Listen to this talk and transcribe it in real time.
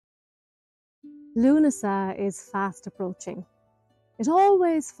Lughnasadh is fast approaching. It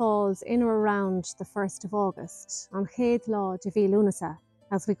always falls in or around the 1st of August, on Lughnasadh,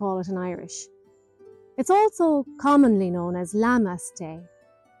 as we call it in Irish. It's also commonly known as Lammas Day,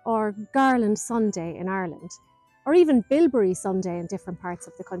 or Garland Sunday in Ireland, or even Bilberry Sunday in different parts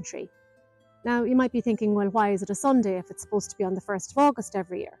of the country. Now, you might be thinking, well, why is it a Sunday if it's supposed to be on the 1st of August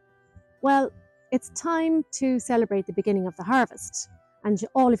every year? Well, it's time to celebrate the beginning of the harvest and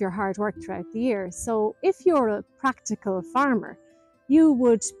all of your hard work throughout the year. So if you're a practical farmer, you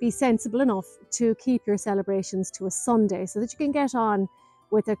would be sensible enough to keep your celebrations to a Sunday so that you can get on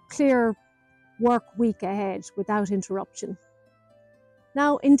with a clear work week ahead without interruption.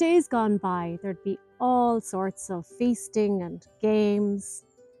 Now, in days gone by, there'd be all sorts of feasting and games,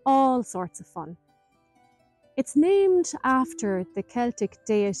 all sorts of fun. It's named after the Celtic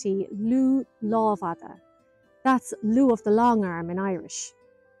deity Lugh Lámhfhada. That's Lugh of the long arm in Irish.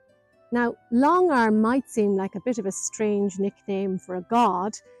 Now, long arm might seem like a bit of a strange nickname for a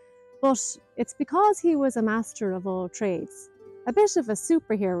god, but it's because he was a master of all trades, a bit of a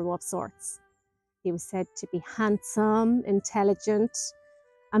superhero of sorts. He was said to be handsome, intelligent,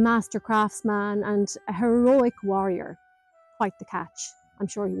 a master craftsman, and a heroic warrior. Quite the catch. I'm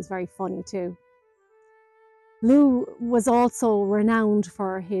sure he was very funny too. Lugh was also renowned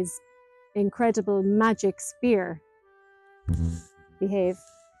for his incredible magic spear. Behave.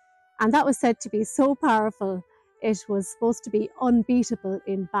 And that was said to be so powerful, it was supposed to be unbeatable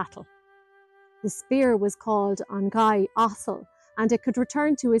in battle. The spear was called Angai Othel, and it could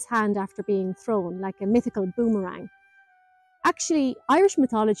return to his hand after being thrown, like a mythical boomerang. Actually, Irish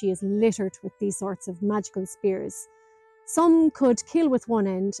mythology is littered with these sorts of magical spears. Some could kill with one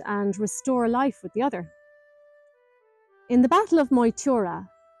end and restore life with the other. In the Battle of Moytura,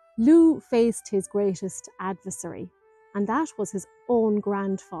 Lugh faced his greatest adversary, and that was his own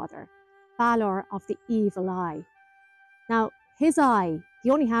grandfather, Balor of the Evil Eye. Now, his eye,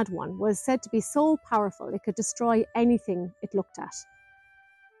 he only had one, was said to be so powerful it could destroy anything it looked at.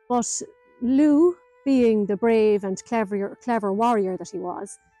 But Lugh, being the brave and clever warrior that he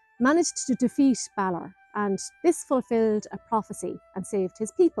was, managed to defeat Balor, and this fulfilled a prophecy and saved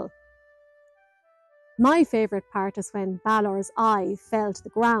his people. My favourite part is when Balor's eye fell to the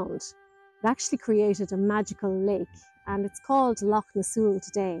ground. It actually created a magical lake, and it's called Lughnasadh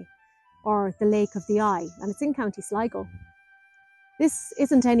today, or the Lake of the Eye, and it's in County Sligo. This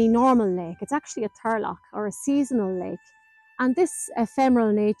isn't any normal lake, it's actually a thurloch, or a seasonal lake, and this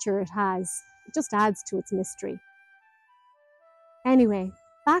ephemeral nature it has just adds to its mystery. Anyway,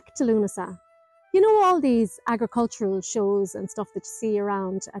 back to Lughnasadh. You know all these agricultural shows and stuff that you see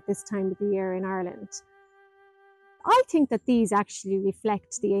around at this time of the year in Ireland? I think that these actually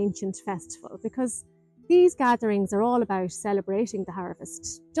reflect the ancient festival, because these gatherings are all about celebrating the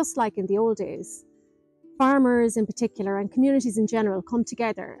harvest, just like in the old days. Farmers in particular and communities in general come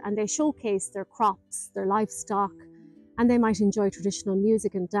together and they showcase their crops, their livestock, and they might enjoy traditional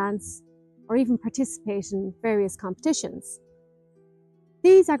music and dance, or even participate in various competitions.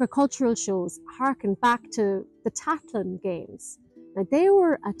 These agricultural shows harken back to the Tailteann Games. Now, they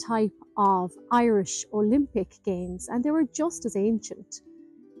were a type of Irish Olympic Games, and they were just as ancient.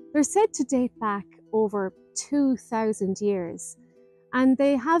 They're said to date back over 2,000 years, and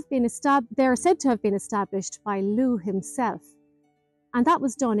they're said to have been established by Lugh himself, and that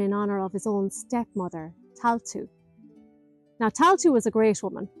was done in honour of his own stepmother, Tailteann. Now, Tailteann was a great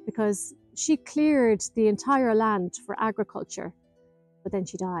woman because she cleared the entire land for agriculture, but then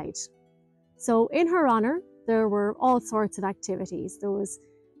she died. So in her honour, there were all sorts of activities. There was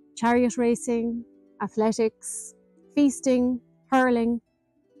chariot racing, athletics, feasting, hurling,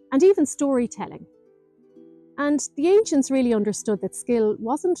 and even storytelling. And the ancients really understood that skill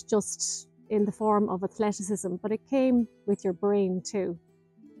wasn't just in the form of athleticism, but it came with your brain too.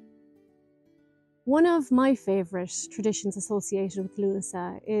 One of my favourite traditions associated with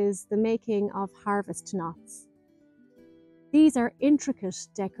Lughnasadh is the making of harvest knots. These are intricate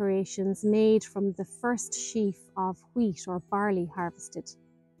decorations made from the first sheaf of wheat or barley harvested.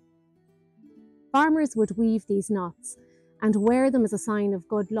 Farmers would weave these knots and wear them as a sign of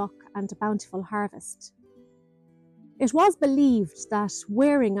good luck and a bountiful harvest. It was believed that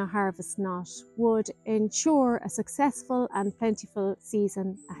wearing a harvest knot would ensure a successful and plentiful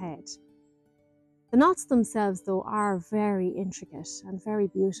season ahead. The knots themselves, though, are very intricate and very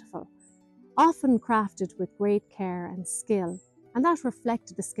beautiful, often crafted with great care and skill, and that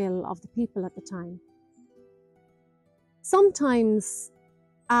reflected the skill of the people at the time. Sometimes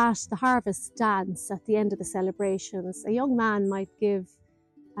at the harvest dance at the end of the celebrations, a young man might give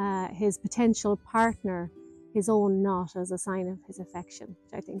his potential partner his own knot as a sign of his affection,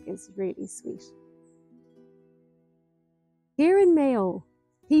 which I think is really sweet. Here in Mayo,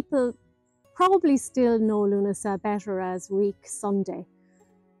 people probably still know Lughnasadh better as Reek Sunday,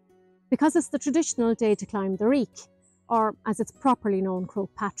 because it's the traditional day to climb the Reek, or as it's properly known, Croagh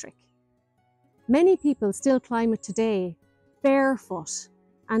Patrick. Many people still climb it today barefoot,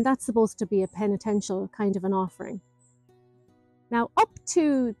 and that's supposed to be a penitential kind of an offering. Now, up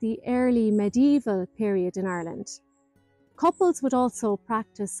to the early medieval period in Ireland, couples would also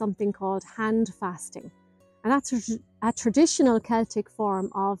practice something called handfasting, and that's a traditional Celtic form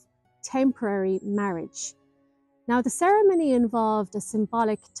of temporary marriage. Now, the ceremony involved a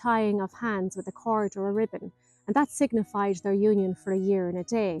symbolic tying of hands with a cord or a ribbon, and that signified their union for a year and a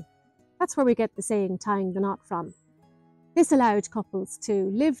day. That's where we get the saying, tying the knot, from. This allowed couples to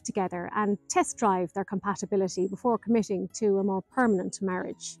live together and test drive their compatibility before committing to a more permanent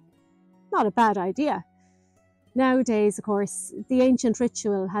marriage. Not a bad idea. Nowadays, of course, the ancient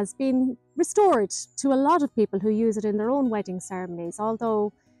ritual has been restored to a lot of people who use it in their own wedding ceremonies,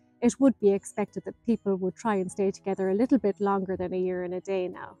 although it would be expected that people would try and stay together a little bit longer than a year and a day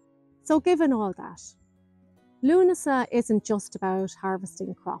now. So given all that, Lughnasadh isn't just about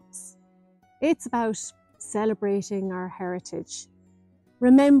harvesting crops. It's about celebrating our heritage,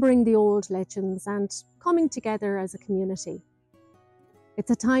 remembering the old legends and coming together as a community.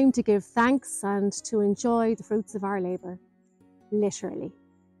 It's a time to give thanks and to enjoy the fruits of our labour, literally.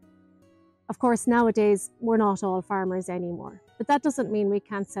 Of course, nowadays we're not all farmers anymore, but that doesn't mean we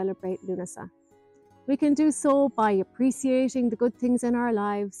can't celebrate Lughnasadh. We can do so by appreciating the good things in our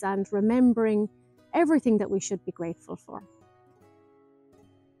lives and remembering everything that we should be grateful for.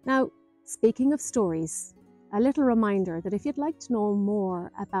 Now, speaking of stories, a little reminder that if you'd like to know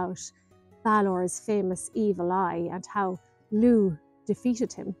more about Balor's famous evil eye and how Lugh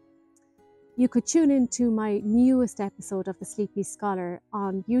defeated him, you could tune into my newest episode of The Sleepy Scholar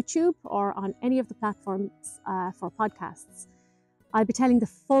on YouTube or on any of the platforms for podcasts. I'll be telling the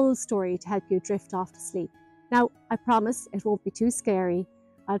full story to help you drift off to sleep. Now, I promise it won't be too scary.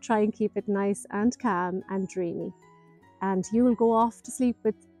 I'll try and keep it nice and calm and dreamy. And you will go off to sleep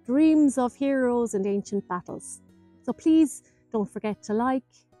with dreams of heroes and ancient battles. So please don't forget to like,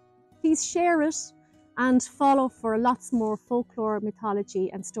 please share it, and follow for lots more folklore,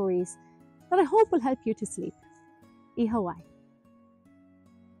 mythology and stories that I hope will help you to sleep. Iho ai.